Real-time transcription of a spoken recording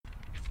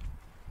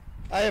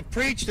I have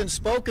preached and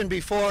spoken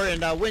before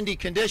in windy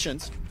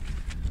conditions,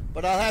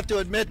 but I'll have to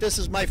admit this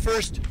is my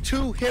first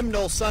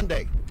two-hymnal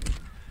Sunday.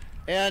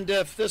 And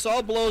if this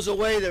all blows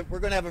away, that we're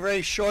going to have a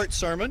very short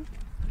sermon,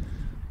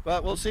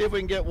 but we'll see if we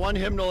can get one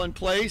hymnal in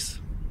place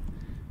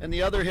and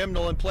the other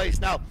hymnal in place.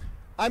 Now,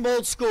 I'm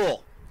old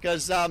school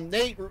because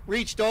Nate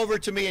reached over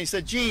to me and he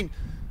said, "Gene,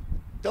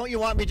 don't you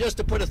want me just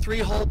to put a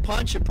 3-hole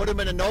punch and put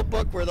them in a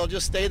notebook where they'll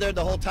just stay there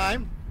the whole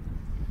time?"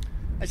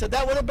 I said,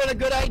 "That would have been a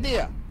good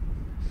idea."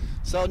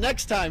 So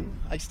next time,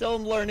 I still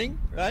am learning,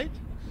 right?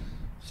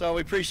 So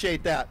we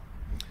appreciate that.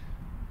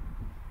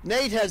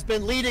 Nate has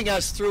been leading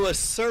us through a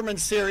sermon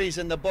series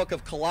in the book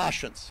of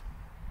Colossians.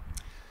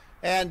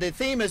 And the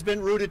theme has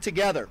been rooted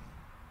together.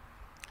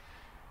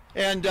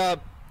 And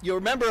you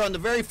remember on the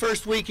very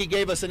first week, he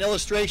gave us an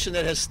illustration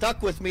that has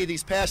stuck with me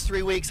these past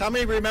 3 weeks. How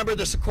many remember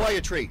the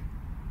sequoia tree?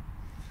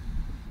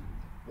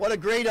 What a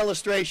great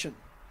illustration.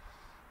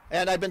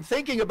 And I've been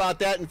thinking about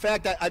that. In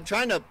fact, I'm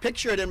trying to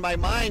picture it in my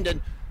mind.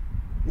 And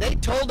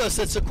Nate told us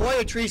that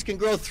sequoia trees can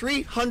grow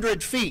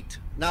 300 feet.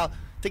 Now,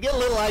 to get a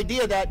little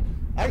idea that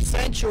our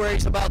sanctuary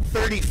is about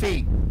 30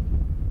 feet.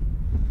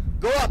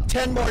 Go up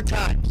 10 more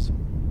times.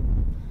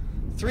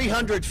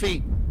 300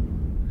 feet.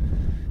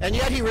 And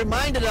yet he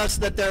reminded us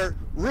that their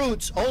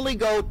roots only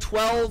go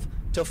 12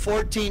 to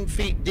 14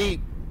 feet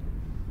deep.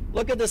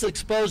 Look at this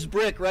exposed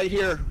brick right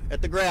here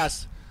at the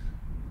grass.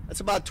 That's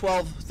about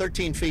 12,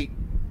 13 feet.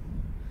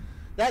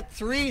 That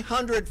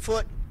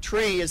 300-foot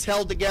tree is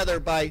held together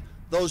by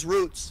those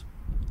roots.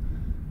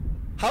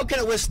 How can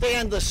it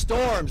withstand the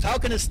storms? How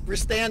can it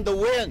withstand the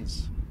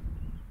winds?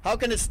 How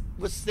can it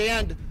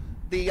withstand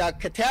the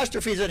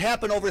catastrophes that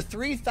happen over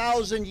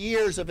 3,000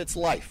 years of its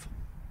life?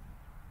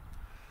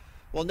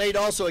 Well, Nate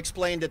also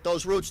explained that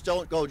those roots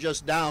don't go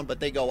just down, but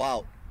they go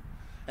out.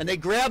 And they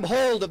grab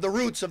hold of the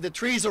roots of the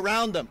trees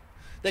around them.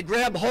 They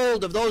grab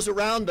hold of those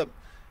around them.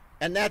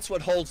 And that's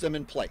what holds them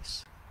in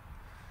place.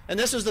 And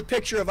this is the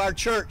picture of our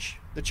church,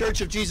 the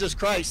Church of Jesus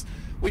Christ.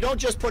 We don't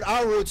just put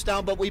our roots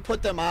down, but we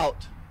put them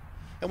out.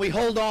 And we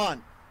hold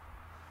on.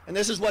 And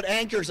this is what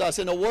anchors us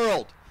in a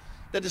world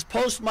that is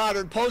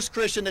postmodern,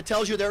 post-Christian, that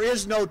tells you there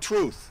is no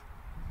truth.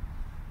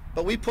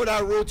 But we put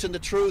our roots in the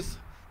truth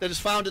that is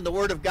found in the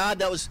Word of God.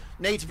 That was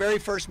Nate's very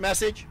first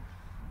message,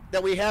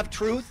 that we have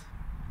truth.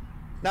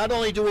 Not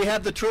only do we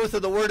have the truth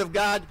of the Word of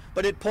God,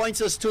 but it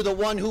points us to the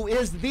one who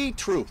is the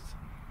truth,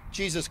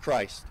 Jesus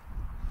Christ.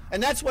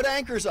 And that's what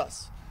anchors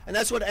us. And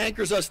that's what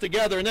anchors us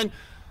together. And then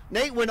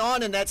Nate went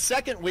on in that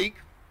second week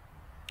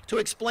to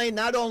explain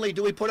not only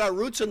do we put our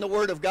roots in the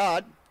Word of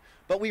God,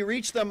 but we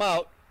reach them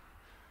out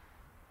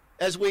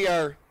as we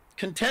are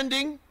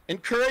contending,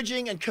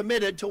 encouraging, and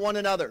committed to one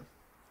another.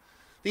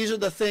 These are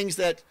the things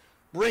that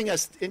bring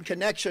us in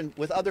connection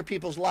with other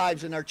people's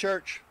lives in our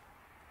church.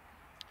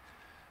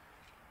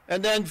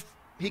 And then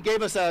he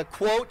gave us a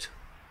quote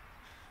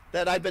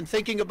that I've been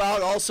thinking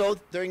about also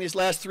during these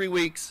last 3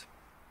 weeks,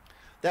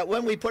 that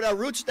when we put our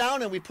roots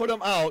down and we put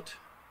them out,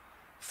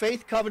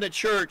 Faith Covenant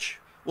Church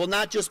will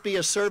not just be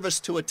a service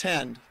to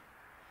attend,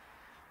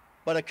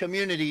 but a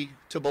community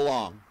to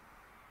belong.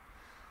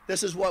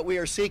 This is what we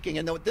are seeking,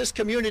 and that this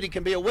community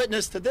can be a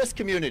witness to this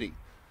community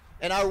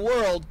and our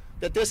world,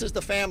 that this is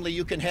the family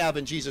you can have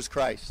in Jesus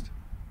Christ.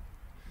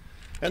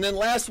 And then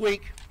last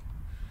week,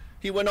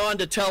 he went on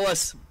to tell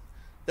us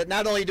that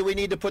not only do we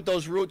need to put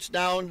those roots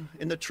down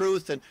in the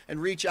truth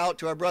and reach out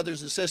to our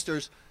brothers and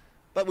sisters,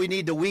 but we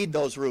need to weed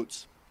those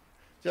roots.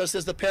 Just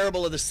as the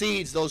parable of the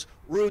seeds, those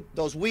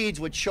weeds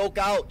would choke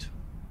out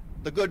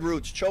the good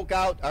roots, choke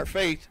out our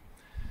faith.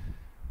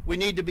 We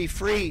need to be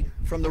free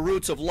from the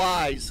roots of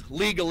lies,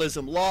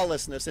 legalism,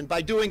 lawlessness, and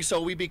by doing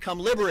so, we become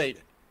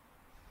liberated.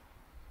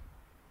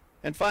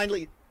 And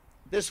finally,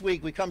 this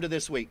week, we come to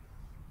this week.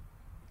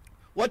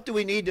 What do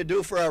we need to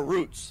do for our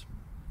roots?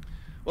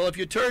 Well, if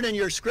you turn in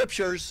your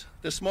scriptures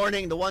this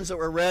morning, the ones that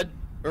were read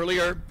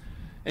earlier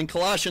in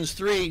Colossians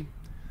 3,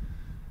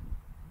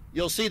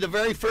 you'll see the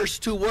very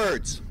first 2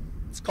 words.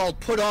 It's called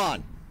put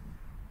on.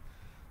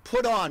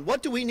 Put on.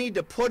 What do we need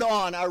to put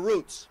on our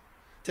roots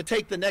to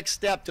take the next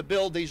step to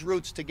build these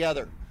roots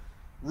together,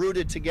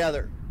 rooted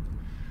together?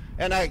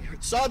 And I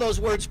saw those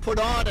words put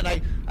on, and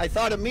I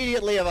thought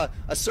immediately of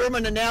a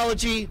sermon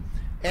analogy,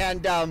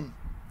 and I'm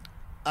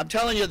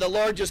telling you, the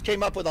Lord just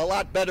came up with a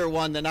lot better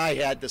one than I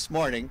had this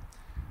morning.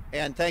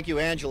 And thank you,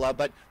 Angela.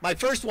 But my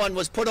first one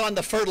was put on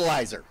the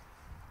fertilizer.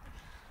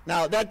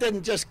 Now, that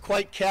didn't just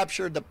quite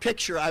capture the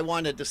picture I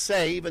wanted to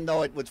say, even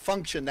though it would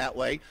function that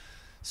way.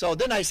 So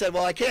then I said,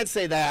 well, I can't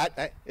say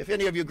that. If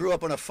any of you grew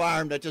up on a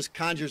farm, that just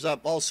conjures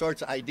up all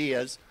sorts of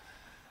ideas.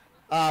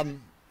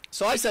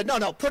 So I said,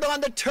 no, put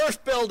on the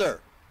turf builder.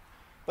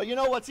 But you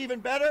know what's even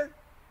better?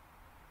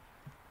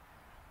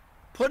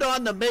 Put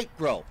on the make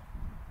grow.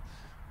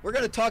 We're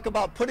going to talk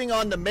about putting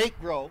on the make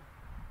grow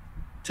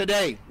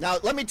today. Now,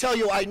 let me tell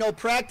you, I know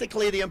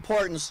practically the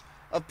importance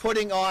of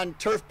putting on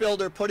turf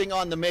builder, putting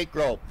on the make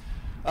grow.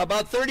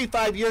 About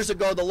 35 years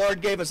ago, the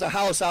Lord gave us a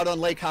house out on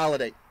Lake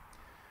Holiday.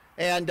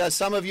 And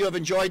some of you have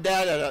enjoyed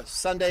that at a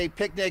Sunday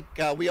picnic.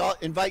 We all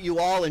invite you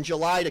all in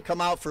July to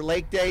come out for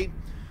Lake Day.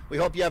 We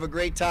hope you have a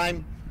great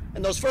time.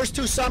 And those first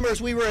 2 summers,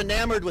 we were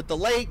enamored with the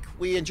lake.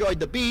 We enjoyed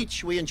the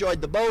beach. We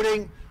enjoyed the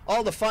boating,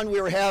 all the fun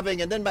we were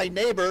having. And then my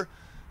neighbor,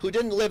 who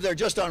didn't live there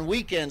just on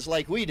weekends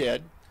like we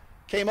did,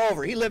 came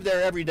over. He lived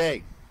there every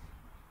day.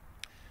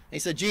 He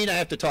said, Gene, I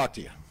have to talk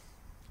to you.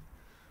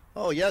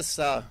 Oh, yes,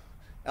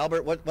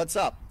 Albert, what's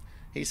up?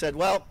 He said,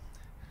 well,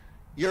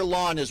 your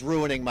lawn is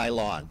ruining my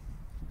lawn.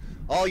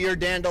 All your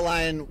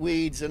dandelion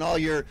weeds and all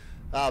your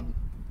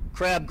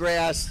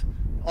crabgrass,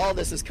 all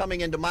this is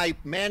coming into my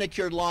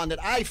manicured lawn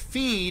that I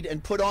feed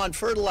and put on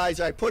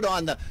fertilizer. I put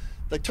on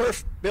the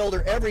turf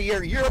builder every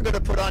year. You're going to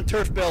put on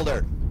turf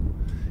builder.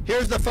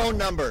 Here's the phone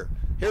number.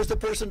 Here's the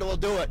person that will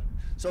do it.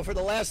 So for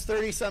the last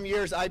 30-some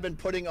years, I've been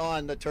putting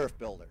on the turf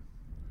builder.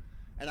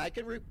 And I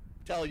can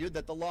tell you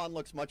that the lawn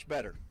looks much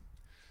better.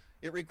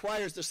 It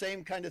requires the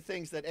same kind of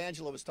things that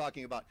Angela was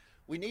talking about.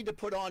 We need to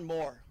put on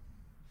more.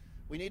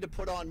 We need to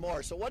put on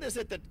more. So what is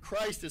it that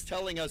Christ is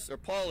telling us, or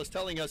Paul is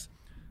telling us,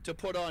 to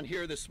put on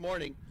here this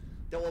morning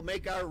that will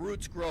make our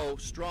roots grow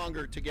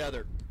stronger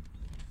together?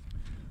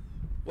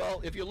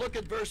 Well, if you look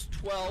at verse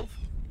 12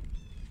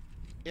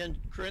 in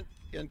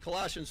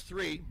Colossians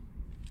 3,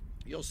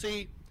 you'll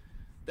see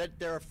that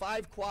there are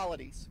 5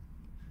 qualities.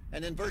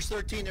 And in verse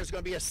 13, there's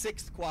going to be a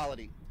 6th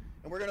quality.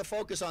 And we're going to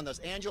focus on this.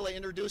 Angela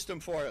introduced them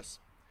for us.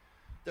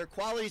 They're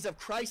qualities of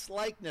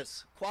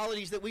Christ-likeness,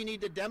 qualities that we need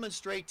to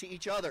demonstrate to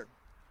each other.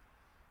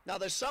 Now,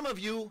 there's some of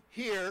you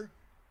here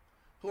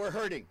who are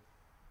hurting.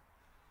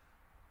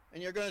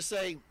 And you're going to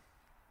say,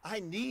 I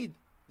need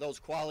those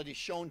qualities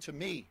shown to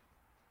me.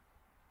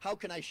 How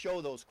can I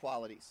show those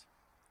qualities?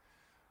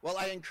 Well,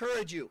 I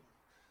encourage you,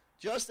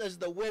 just as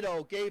the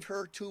widow gave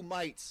her 2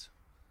 mites,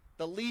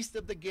 the least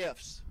of the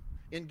gifts,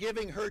 in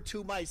giving her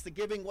 2 mites, the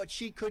giving what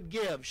she could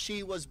give,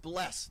 she was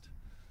blessed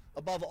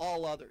above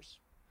all others.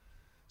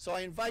 So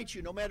I invite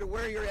you, no matter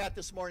where you're at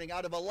this morning,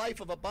 out of a life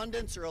of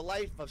abundance or a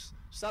life of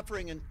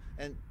suffering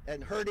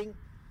and hurting,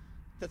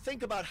 to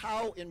think about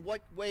how, in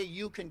what way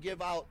you can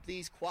give out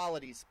these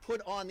qualities,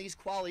 put on these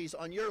qualities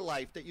on your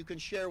life that you can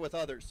share with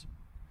others.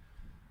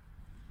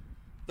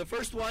 The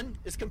first one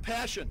is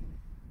compassion,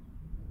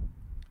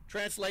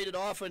 translated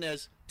often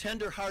as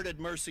tender-hearted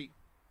mercy.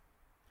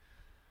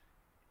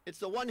 It's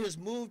the one who's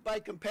moved by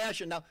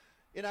compassion. Now,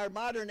 in our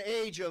modern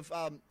age of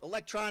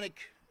electronic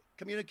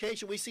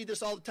communication, we see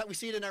this all the time. We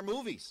see it in our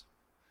movies.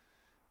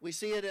 We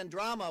see it in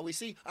drama. We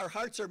see our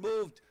hearts are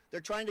moved. They're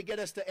trying to get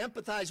us to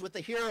empathize with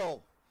the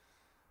hero.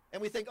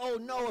 And we think, oh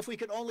no, if we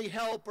could only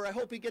help, or I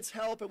hope he gets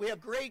help. And we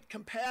have great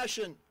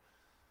compassion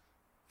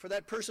for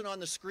that person on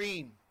the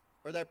screen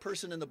or that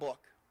person in the book.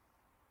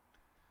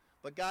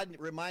 But God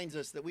reminds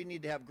us that we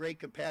need to have great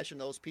compassion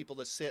to those people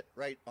that sit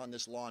right on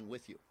this lawn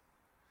with you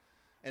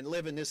and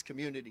live in this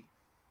community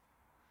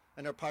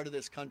and are part of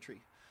this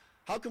country.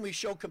 How can we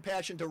show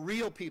compassion to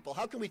real people?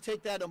 How can we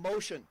take that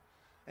emotion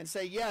and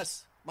say,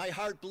 yes, my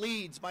heart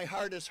bleeds, my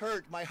heart is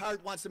hurt, my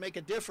heart wants to make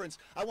a difference.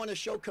 I want to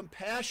show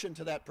compassion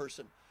to that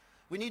person.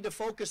 We need to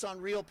focus on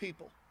real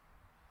people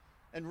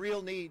and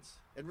real needs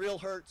and real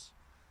hurts.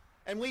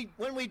 And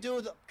when we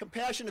do, the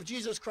compassion of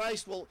Jesus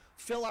Christ will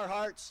fill our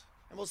hearts,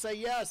 and we'll say,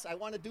 yes, I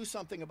want to do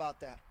something about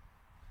that.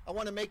 I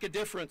want to make a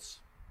difference.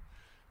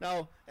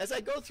 Now, as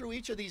I go through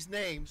each of these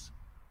names,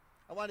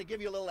 I want to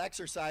give you a little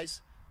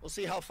exercise. We'll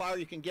see how far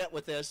you can get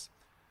with this.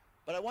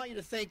 But I want you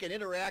to think and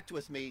interact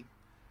with me.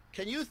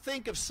 Can you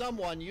think of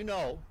someone you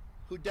know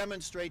who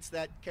demonstrates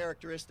that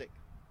characteristic?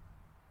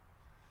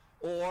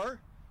 Or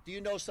do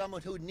you know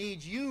someone who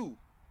needs you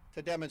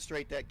to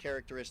demonstrate that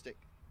characteristic?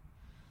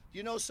 Do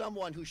you know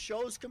someone who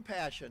shows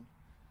compassion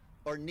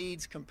or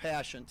needs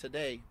compassion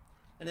today?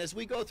 And as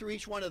we go through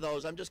each one of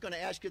those, I'm just going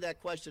to ask you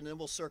that question and then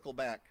we'll circle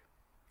back.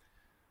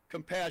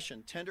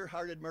 Compassion,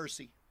 tender-hearted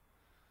mercy,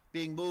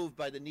 being moved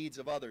by the needs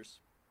of others.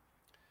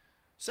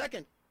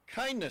 Second,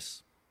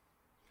 kindness.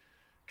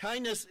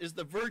 Kindness is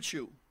the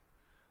virtue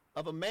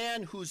of a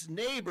man whose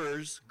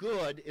neighbor's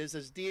good is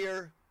as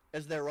dear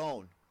as their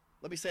own.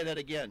 Let me say that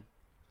again.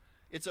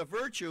 It's a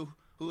virtue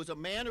who is a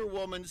man or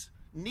woman's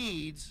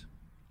needs,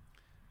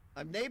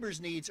 a neighbor's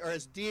needs are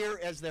as dear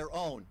as their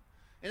own.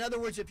 In other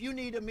words, if you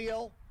need a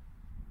meal,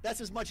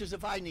 that's as much as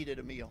if I needed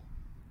a meal.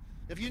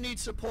 If you need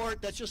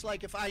support, that's just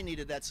like if I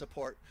needed that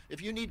support.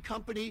 If you need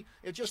company,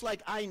 it's just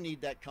like I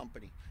need that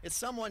company. It's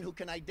someone who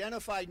can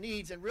identify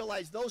needs and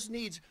realize those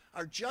needs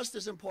are just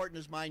as important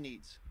as my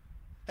needs.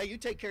 Hey, you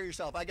take care of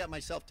yourself. I got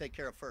myself to take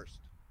care of first.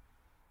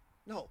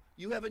 No,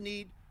 you have a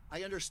need.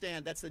 I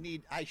understand that's the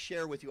need I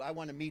share with you. I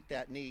want to meet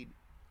that need.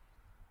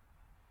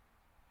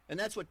 And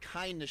that's what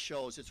kindness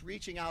shows. It's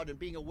reaching out and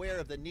being aware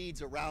of the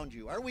needs around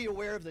you. Are we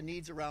aware of the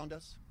needs around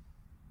us?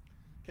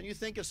 Can you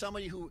think of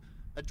somebody who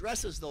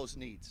addresses those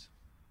needs?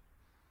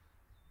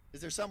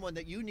 Is there someone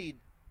that you need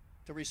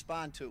to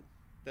respond to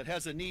that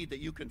has a need that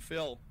you can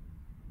fill?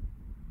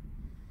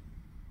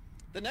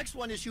 The next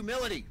one is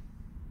humility,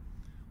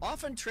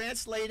 often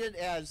translated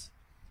as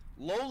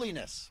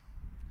lowliness.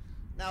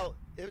 Now,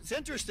 it's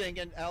interesting,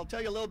 and I'll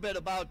tell you a little bit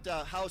about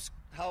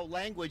how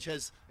language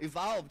has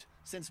evolved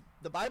since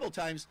the Bible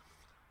times.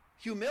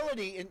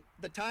 humility in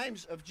the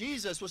times of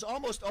Jesus was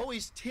almost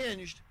always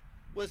tinged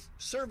with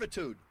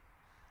servitude.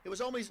 It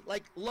was always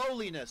like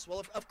lowliness.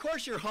 Well, of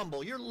course you're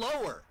humble. You're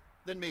lower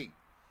than me.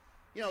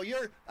 You know,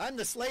 I'm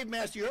the slave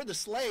master. You're the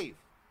slave.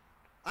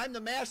 I'm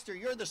the master.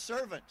 You're the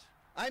servant.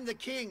 I'm the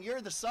king.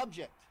 You're the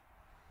subject.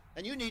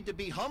 And you need to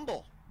be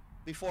humble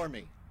before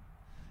me.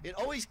 It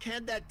always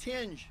had that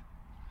tinge.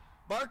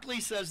 Barclay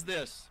says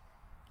this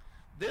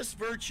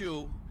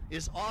virtue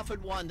is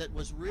often one that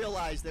was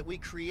realized that we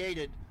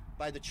created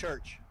by the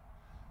church.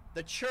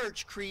 The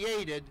church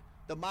created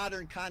the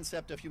modern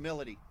concept of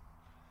humility.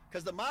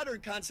 Because the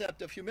modern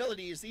concept of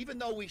humility is, even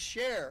though we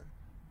share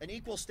an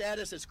equal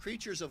status as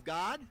creatures of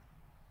God,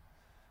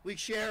 we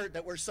share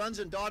that we're sons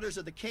and daughters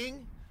of the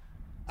King,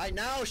 I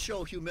now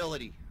show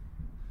humility.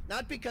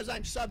 Not because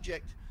I'm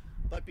subject,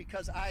 but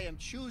because I am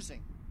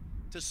choosing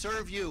to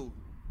serve you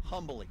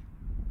humbly.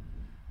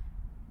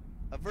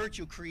 A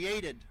virtue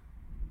created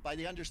by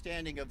the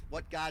understanding of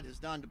what God has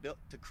done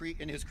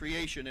in his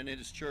creation and in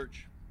his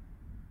church.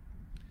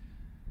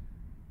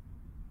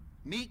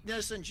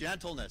 Meekness and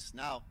gentleness.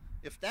 Now,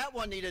 if that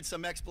one needed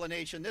some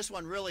explanation, this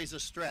one really is a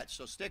stretch,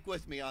 so stick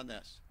with me on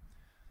this.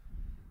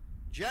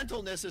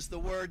 Gentleness is the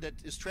word that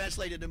is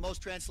translated in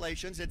most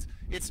translations.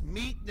 It's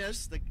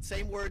meekness, the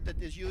same word that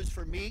is used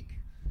for meek,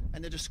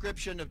 and the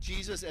description of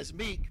Jesus as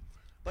meek.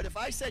 But if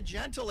I said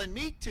gentle and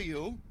meek to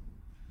you,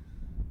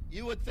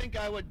 you would think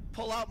I would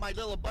pull out my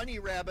little bunny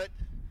rabbit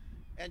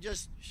and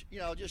just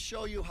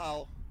show you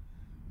how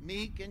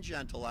meek and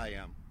gentle I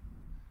am.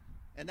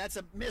 And that's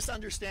a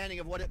misunderstanding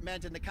of what it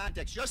meant in the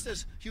context. Just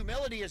as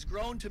humility has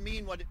grown to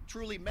mean what it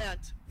truly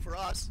meant for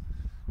us,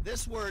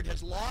 this word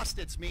has lost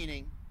its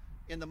meaning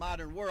in the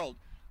modern world.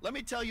 Let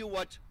me tell you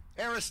what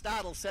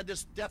Aristotle said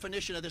this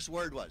definition of this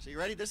word was. Are you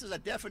ready? This is a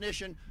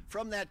definition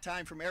from that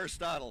time from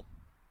Aristotle.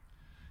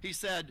 He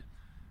said,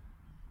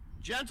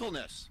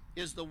 gentleness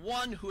is the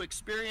one who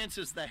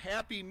experiences the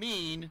happy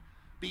mean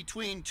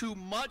between too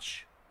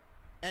much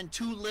and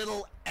too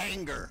little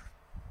anger.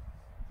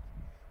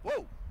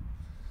 Whoa.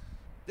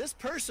 This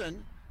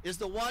person is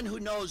the one who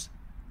knows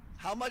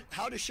how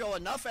to show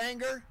enough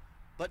anger,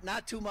 but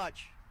not too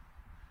much.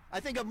 I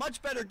think a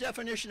much better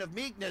definition of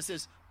meekness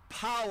is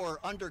power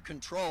under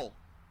control.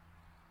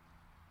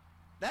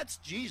 That's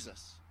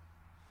Jesus.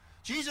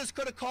 Jesus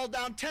could have called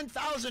down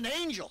 10,000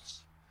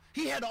 angels.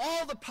 He had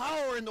all the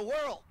power in the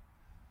world.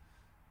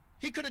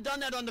 He could have done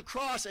that on the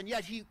cross, and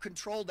yet he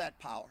controlled that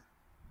power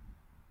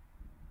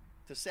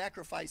to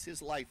sacrifice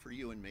his life for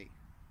you and me.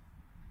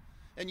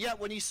 And yet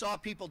when he saw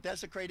people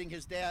desecrating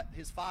his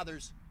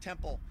father's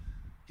temple,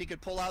 he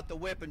could pull out the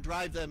whip and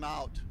drive them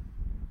out.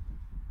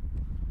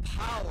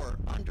 Power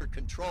under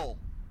control.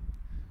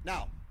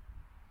 Now,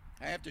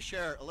 I have to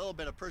share a little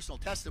bit of personal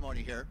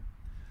testimony here.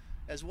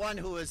 As one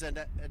who is an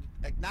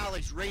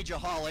acknowledged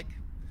rageaholic,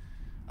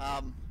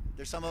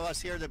 there's some of us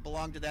here that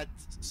belong to that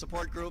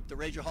support group, the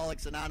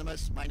Rageaholics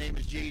Anonymous. My name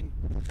is Gene.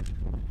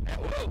 And,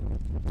 whoa!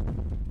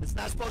 It's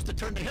not supposed to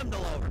turn the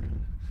hymnal over.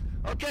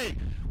 Okay,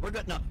 we're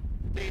good. No,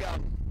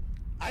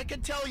 I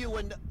can tell you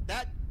when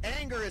that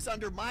anger is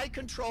under my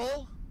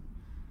control,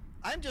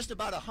 I'm just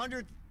about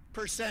 100%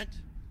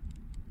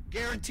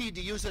 guaranteed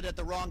to use it at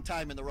the wrong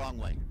time in the wrong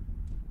way.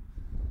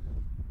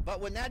 But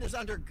when that is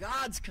under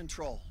God's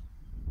control,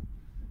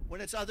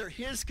 when it's under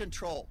his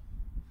control,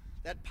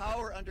 that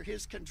power under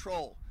his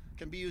control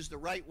can be used the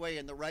right way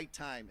in the right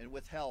time and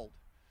withheld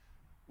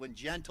when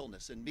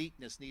gentleness and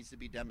meekness needs to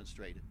be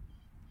demonstrated.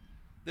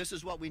 This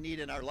is what we need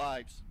in our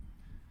lives,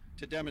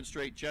 to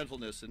demonstrate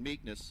gentleness and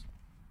meekness.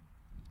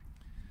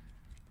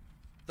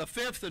 The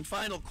fifth and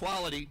final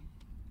quality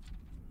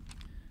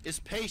is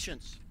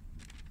patience.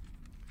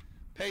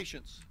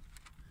 Patience.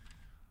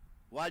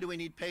 Why do we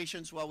need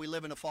patience? Well, we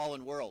live in a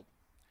fallen world.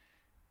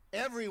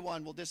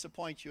 Everyone will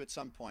disappoint you at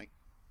some point.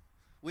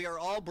 We are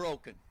all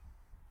broken.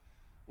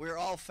 We are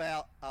all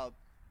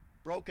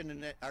broken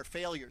in our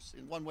failures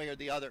in one way or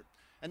the other.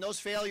 And those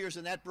failures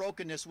and that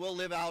brokenness will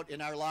live out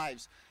in our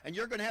lives. And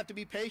you're going to have to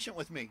be patient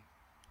with me.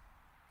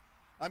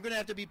 I'm going to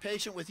have to be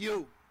patient with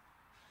you.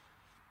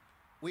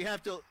 We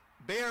have to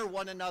bear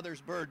one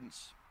another's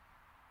burdens.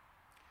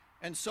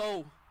 And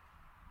so,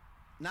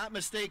 not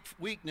mistake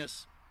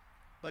weakness,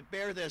 but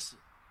bear this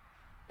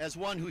as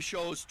one who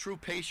shows true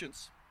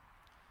patience.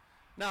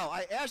 Now,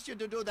 I asked you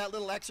to do that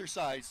little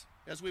exercise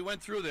as we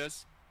went through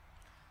this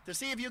to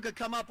see if you could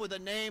come up with a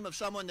name of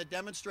someone that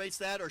demonstrates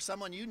that, or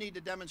someone you need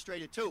to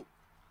demonstrate it to.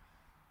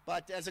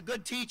 But as a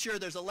good teacher,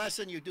 there's a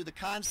lesson. You do the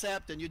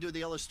concept, and you do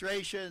the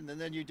illustration, and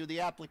then you do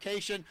the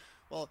application.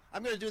 Well,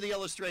 I'm going to do the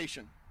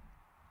illustration.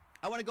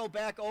 I want to go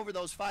back over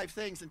those 5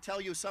 things and tell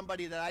you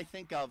somebody that I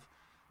think of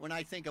when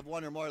I think of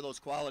one or more of those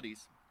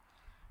qualities.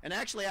 And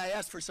actually, I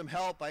asked for some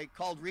help. I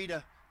called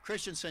Rita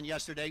Christensen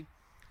yesterday.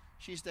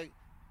 She's the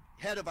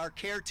head of our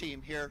care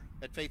team here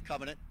at Faith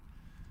Covenant.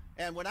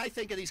 And when I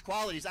think of these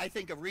qualities, I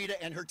think of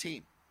Rita and her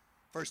team,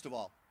 first of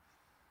all.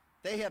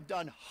 They have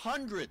done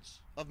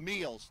hundreds of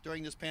meals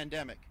during this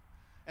pandemic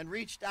and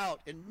reached out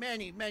in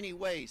many, many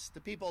ways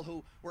to people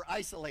who were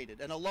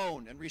isolated and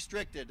alone and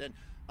restricted and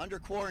under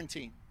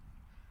quarantine.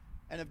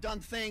 and have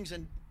done things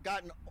and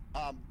gotten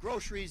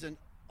groceries and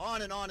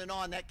on and on and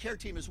on. That care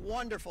team is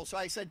wonderful. So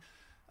I said,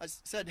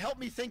 help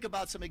me think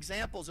about some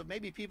examples of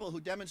maybe people who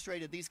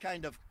demonstrated these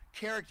kind of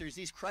characters,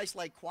 these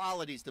Christ-like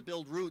qualities to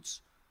build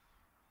roots.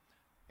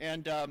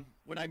 And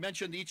when I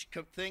mentioned each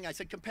thing, I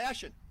said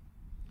compassion.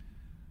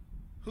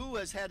 Who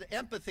has had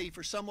empathy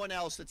for someone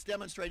else that's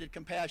demonstrated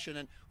compassion?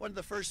 And one of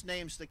the first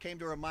names that came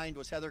to her mind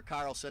was Heather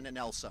Carlson and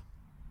Elsa.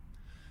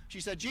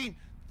 She said, Gene,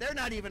 they're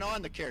not even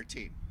on the care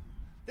team.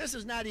 This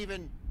is not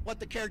even what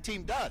the care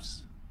team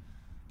does.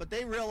 But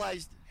they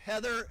realized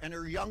Heather and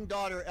her young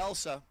daughter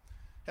Elsa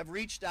have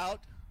reached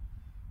out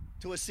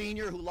to a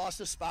senior who lost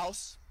a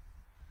spouse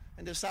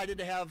and decided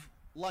to have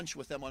lunch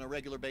with them on a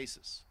regular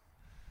basis.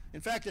 In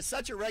fact, it's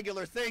such a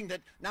regular thing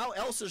that now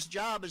Elsa's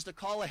job is to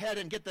call ahead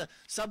and get the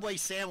Subway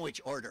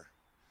sandwich order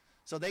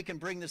so they can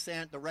bring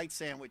the right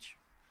sandwich.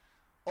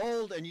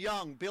 Old and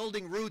young,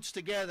 building roots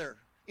together,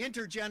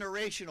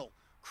 intergenerational,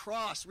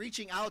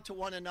 reaching out to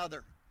one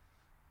another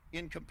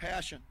in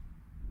compassion.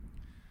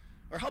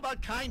 Or how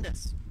about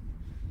kindness?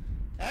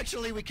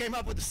 Actually, we came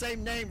up with the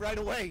same name right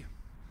away,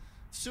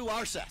 Sue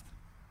Arseth.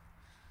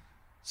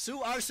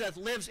 Sue Arseth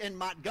lives in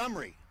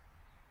Montgomery.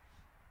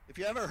 If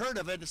you ever heard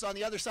of it, it's on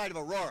the other side of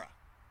Aurora.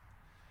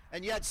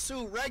 And yet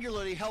Sue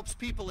regularly helps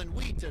people in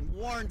Wheaton,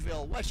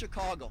 Warrenville, West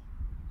Chicago,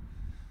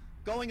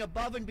 going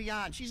above and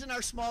beyond. She's in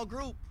our small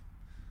group.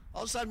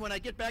 All of a sudden, when I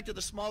get back to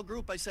the small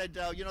group, I said,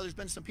 there's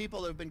been some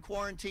people that have been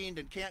quarantined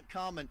and can't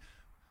come. And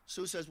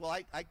Sue says, well,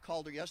 I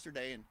called her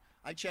yesterday, and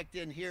I checked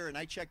in here, and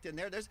I checked in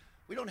there.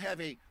 We don't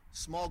have a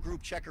small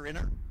group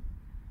checker-inner.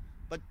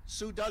 But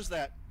Sue does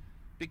that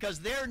because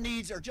their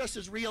needs are just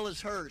as real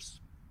as hers.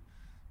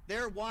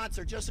 Their wants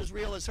are just as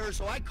real as hers.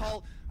 So I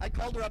called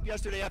her up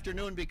yesterday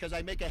afternoon because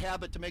I make a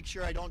habit to make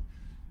sure I don't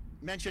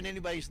mention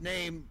anybody's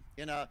name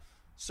in a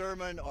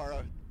sermon or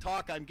a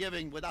talk I'm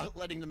giving without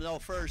letting them know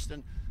first.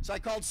 And so I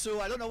called Sue.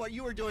 I don't know what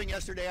you were doing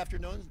yesterday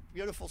afternoon,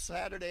 beautiful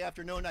Saturday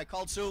afternoon. I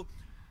called Sue.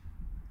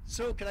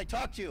 Sue, can I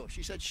talk to you?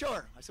 She said,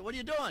 sure. I said, what are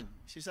you doing?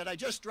 She said, I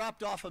just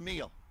dropped off a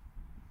meal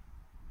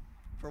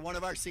for one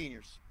of our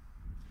seniors.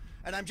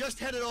 And I'm just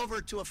headed over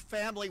to a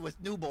family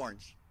with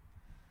newborns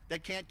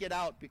that can't get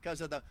out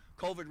because of the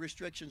COVID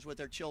restrictions with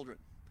their children,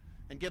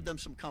 and give them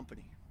some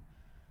company.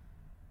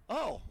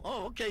 Oh,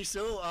 okay,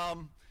 Sue.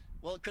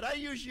 Well, could I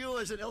use you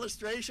as an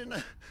illustration?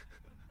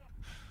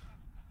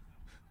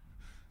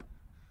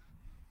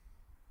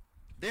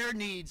 Their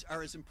needs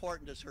are as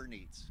important as her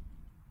needs.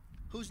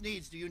 Whose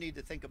needs do you need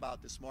to think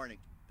about this morning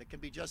that can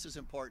be just as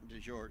important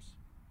as yours?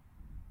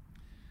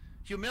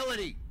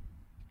 Humility.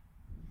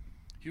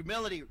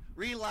 Humility,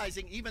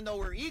 realizing even though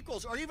we're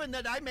equals, or even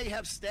that I may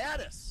have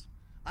status,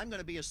 I'm going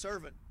to be a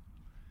servant.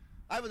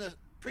 I was a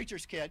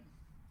preacher's kid,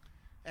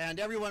 and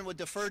everyone would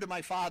defer to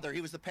my father.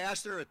 He was the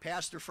pastor at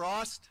Pastor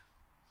Frost,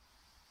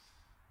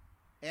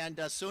 and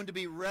soon to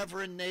be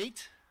Reverend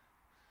Nate.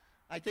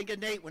 I think of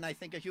Nate when I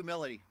think of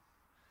humility.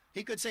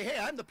 He could say, hey,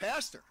 I'm the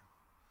pastor.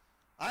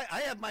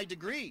 I have my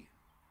degree.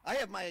 I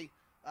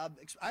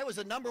was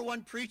the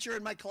 #1 preacher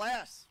in my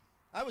class.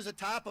 I was the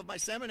top of my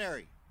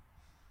seminary.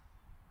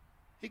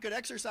 He could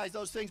exercise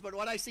those things, but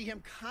what I see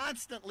him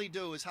constantly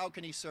do is how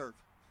can he serve?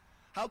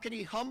 How can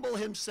he humble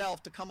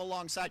himself to come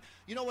alongside?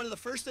 You know, one of the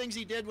first things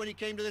he did when he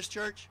came to this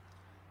church,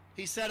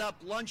 he set up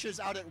lunches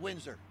out at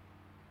Windsor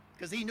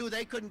because he knew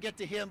they couldn't get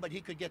to him, but he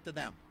could get to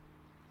them.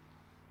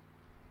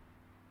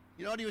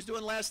 You know what he was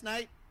doing last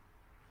night?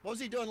 What was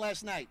he doing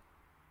last night?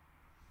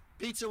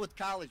 Pizza with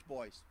college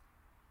boys.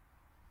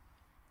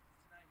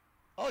 Tonight.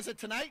 Oh, is it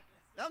tonight?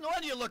 No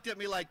wonder you looked at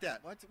me like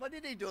that. What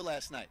did he do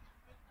last night?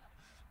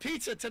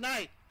 Pizza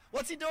tonight.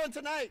 What's he doing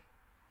tonight?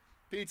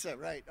 Pizza,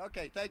 right.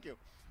 Okay, thank you.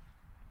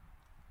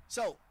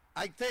 So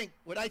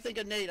when I think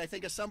of Nate, I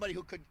think of somebody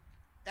who could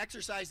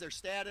exercise their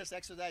status,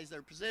 exercise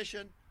their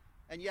position,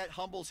 and yet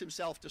humbles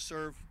himself to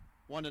serve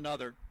one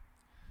another.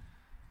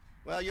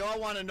 Well, you all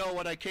want to know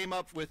what I came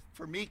up with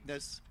for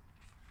meekness.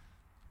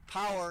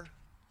 Power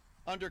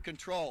under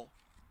control.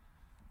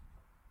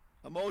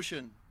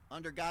 Emotion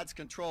under God's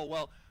control.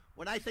 Well,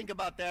 when I think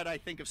about that, I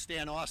think of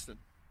Stan Austin.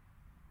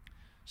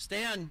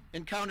 Stan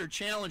encountered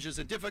challenges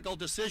and difficult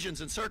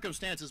decisions and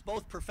circumstances,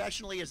 both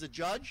professionally as a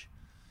judge,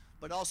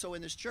 but also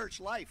in this church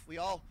life. We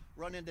all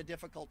run into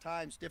difficult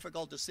times,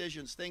 difficult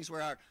decisions, things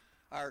where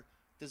our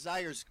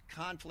desires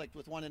conflict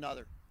with one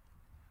another.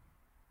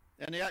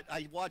 And yet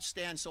I watch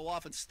Stan so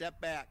often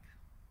step back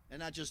and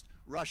not just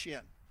rush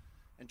in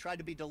and try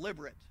to be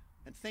deliberate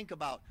and think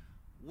about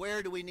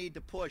where do we need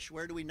to push,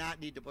 where do we not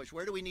need to push,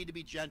 where do we need to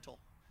be gentle,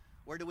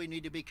 where do we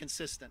need to be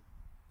consistent.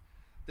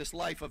 This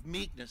life of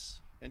meekness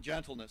and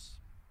gentleness.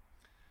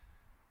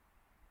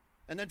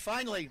 And then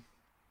finally,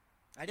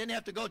 I didn't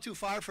have to go too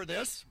far for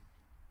this.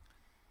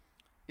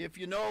 If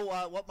you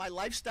know what my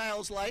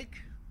lifestyle's like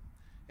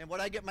and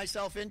what I get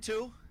myself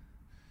into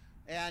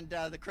and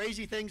the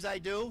crazy things I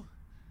do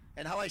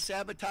and how I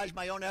sabotage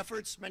my own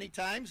efforts many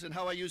times and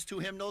how I use 2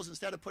 hymnals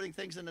instead of putting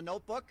things in the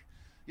notebook,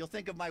 you'll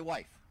think of my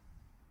wife,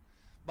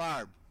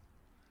 Barb.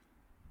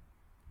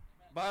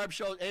 Amen. Barb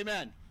showed,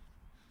 amen.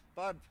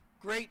 Barb,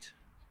 great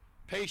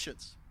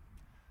Patience.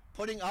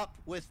 Putting up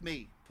with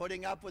me.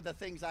 Putting up with the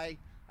things I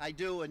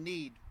do and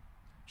need.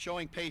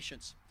 Showing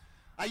patience.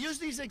 I use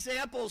these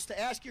examples to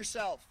ask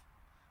yourself,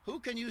 who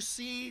can you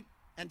see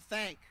and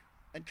thank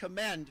and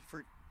commend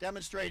for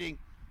demonstrating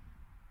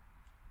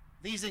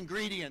these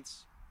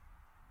ingredients?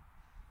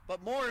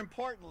 But more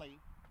importantly,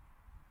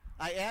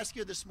 I ask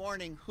you this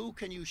morning, who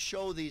can you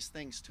show these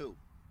things to?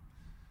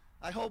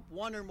 I hope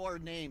one or more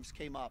names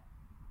came up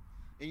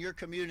in your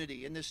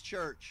community, in this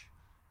church,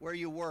 where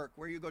you work,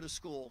 where you go to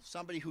school,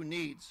 somebody who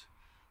needs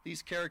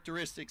these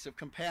characteristics of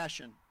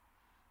compassion,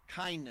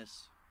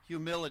 kindness,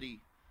 humility,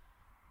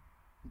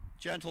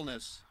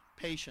 gentleness,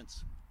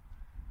 patience.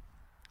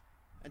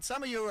 And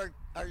some of you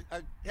are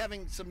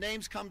having some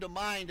names come to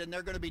mind, and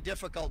they're going to be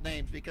difficult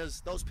names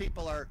because those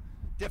people are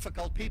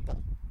difficult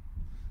people.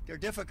 They're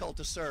difficult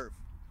to serve.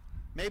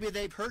 Maybe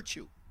they've hurt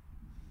you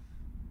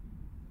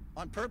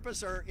on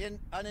purpose or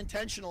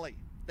unintentionally.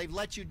 They've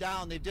let you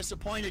down. They've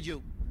disappointed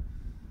you.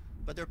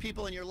 But there are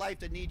people in your life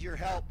that need your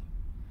help.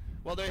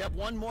 Well, they have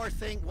one more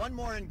thing, one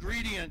more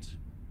ingredient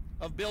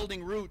of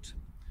building root.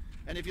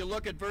 And if you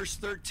look at verse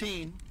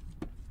 13,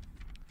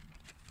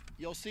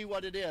 you'll see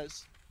what it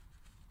is.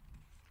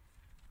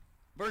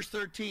 Verse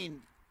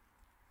 13.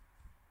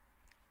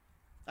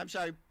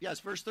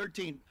 Verse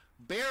 13.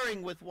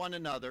 Bearing with one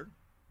another,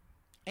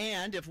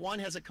 and if one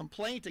has a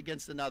complaint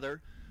against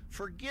another,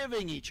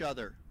 forgiving each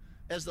other,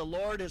 as the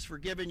Lord has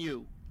forgiven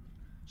you,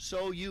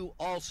 so you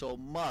also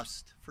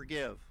must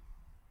forgive.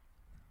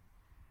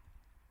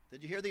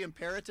 Did you hear the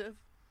imperative?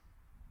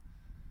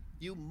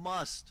 You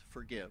must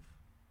forgive.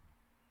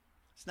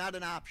 It's not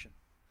an option.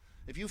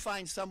 If you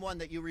find someone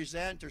that you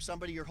resent or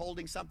somebody you're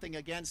holding something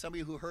against,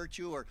 somebody who hurt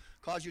you or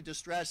caused you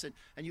distress,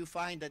 and you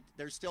find that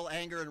there's still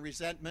anger and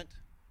resentment,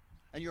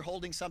 and you're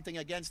holding something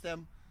against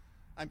them,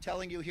 I'm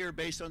telling you here,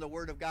 based on the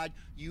Word of God,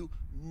 you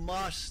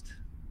must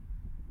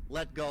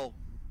let go.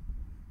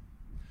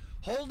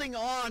 Holding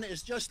on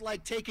is just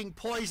like taking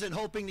poison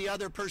hoping the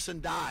other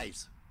person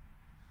dies.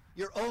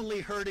 You're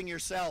only hurting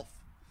yourself.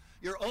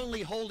 You're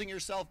only holding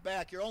yourself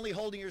back. You're only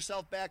holding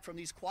yourself back from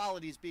these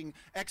qualities being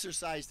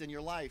exercised in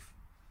your life.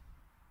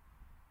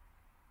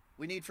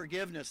 We need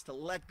forgiveness, to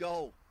let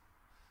go,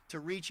 to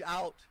reach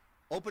out,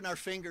 open our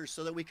fingers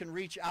so that we can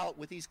reach out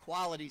with these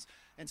qualities.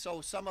 And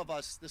so some of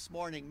us this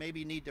morning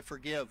maybe need to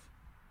forgive.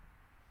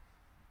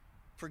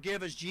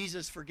 Forgive as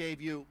Jesus forgave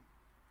you.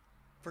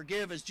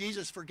 Forgive as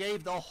Jesus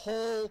forgave the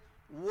whole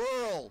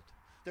world.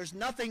 There's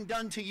nothing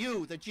done to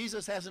you that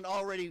Jesus hasn't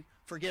already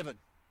forgiven.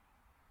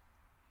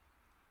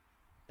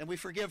 And we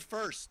forgive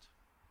first.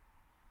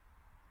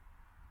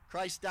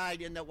 Christ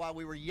died in that while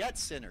we were yet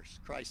sinners,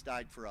 Christ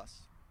died for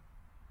us.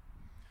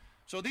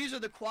 So these are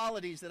the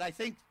qualities that I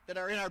think that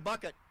are in our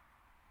bucket.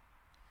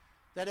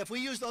 That if we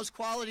use those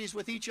qualities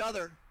with each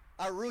other,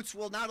 our roots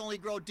will not only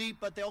grow deep,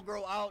 but they'll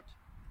grow out.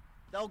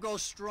 They'll grow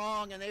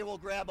strong and they will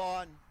grab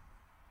on.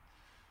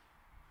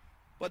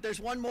 But there's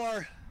one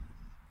more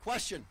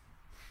question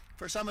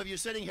for some of you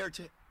sitting here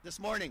this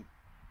morning.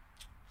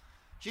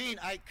 Gene,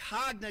 I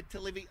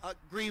cognitively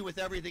agree with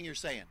everything you're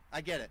saying. I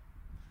get it.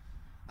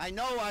 I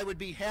know I would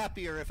be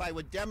happier if I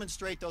would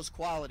demonstrate those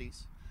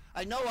qualities.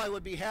 I know I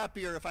would be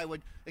happier if I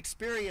would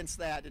experience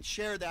that and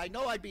share that. I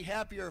know I'd be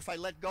happier if I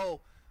let go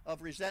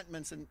of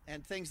resentments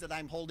and things that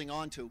I'm holding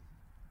on to.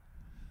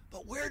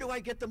 But where do I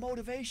get the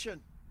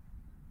motivation?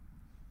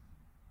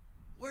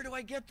 Where do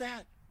I get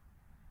that?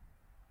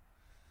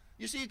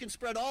 You see, you can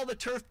spread all the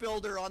turf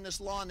builder on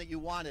this lawn that you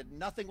wanted, and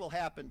nothing will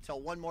happen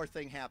until one more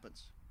thing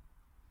happens.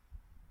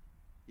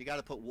 You got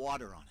to put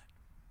water on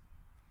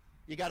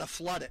it. You got to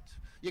flood it.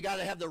 You got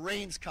to have the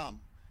rains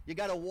come. You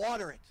got to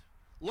water it.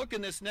 Look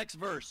in this next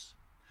verse.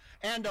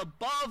 And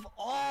above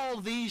all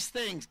these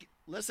things,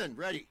 listen,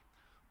 ready,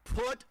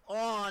 put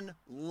on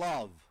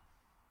love.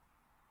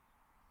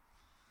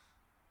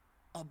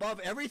 Above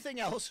everything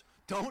else,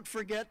 don't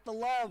forget the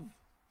love.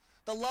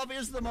 The love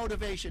is the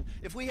motivation.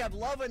 If we have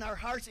love in our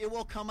hearts, it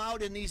will come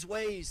out in these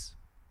ways.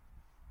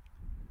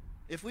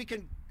 If we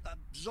can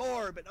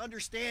absorb and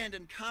understand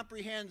and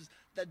comprehend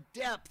the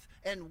depth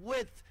and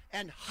width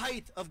and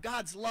height of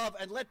God's love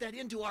and let that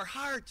into our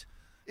heart,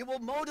 it will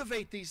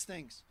motivate these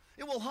things.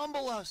 It will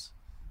humble us.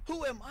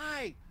 Who am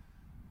I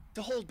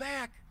to hold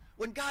back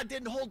when God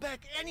didn't hold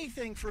back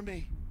anything for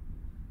me?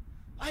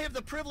 I have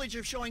the privilege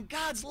of showing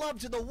God's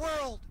love to the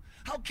world.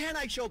 How can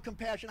I show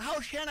compassion? How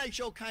can I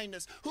show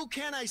kindness? Who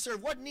can I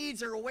serve? What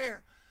needs are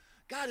aware?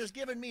 God has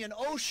given me an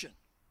ocean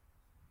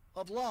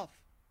of love.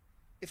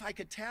 If I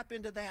could tap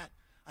into that,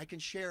 I can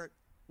share it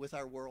with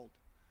our world.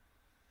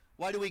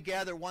 Why do we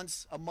gather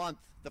once a month,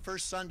 the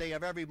first Sunday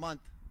of every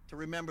month, to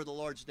remember the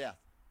Lord's death?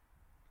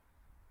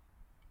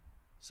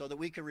 So that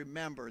we can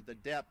remember the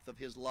depth of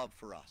his love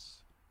for us.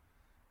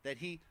 That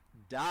he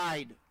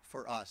died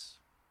for us.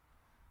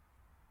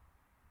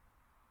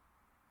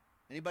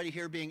 Anybody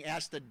here being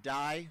asked to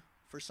die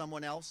for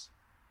someone else?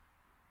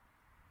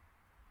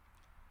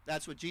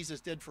 That's what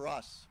Jesus did for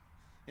us.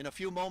 In a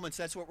few moments,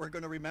 that's what we're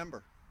going to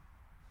remember.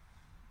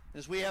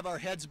 As we have our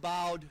heads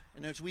bowed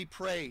and as we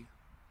pray,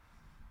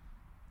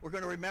 We're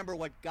going to remember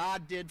what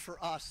God did for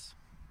us.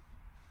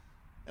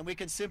 And we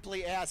can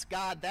simply ask,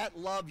 God, that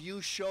love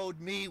you showed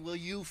me, will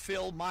you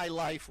fill my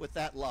life with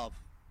that love?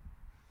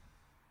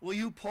 Will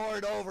you pour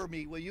it over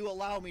me? Will you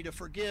allow me to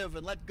forgive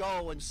and let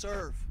go and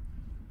serve?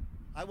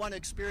 I want to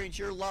experience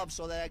your love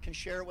so that I can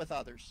share it with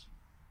others.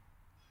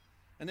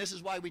 And this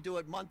is why we do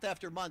it month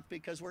after month,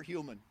 because we're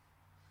human.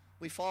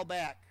 We fall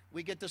back.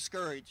 We get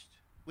discouraged.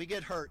 We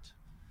get hurt.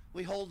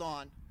 We hold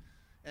on.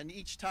 And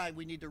each time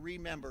we need to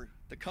remember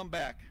to come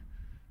back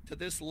to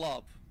this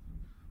love.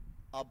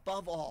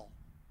 Above all,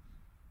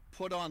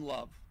 put on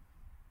love.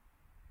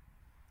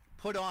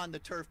 Put on the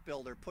turf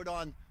builder. Put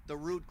on the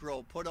root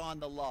grow. Put on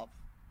the love.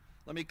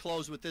 Let me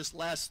close with this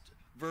last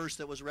verse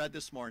that was read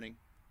this morning.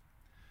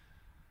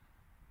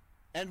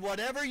 And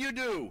whatever you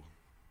do,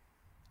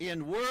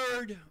 in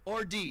word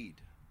or deed,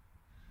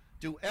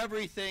 do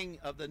everything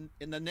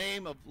in the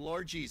name of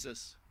Lord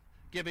Jesus,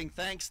 giving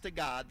thanks to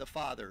God the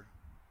Father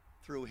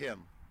through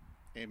him.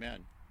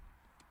 Amen.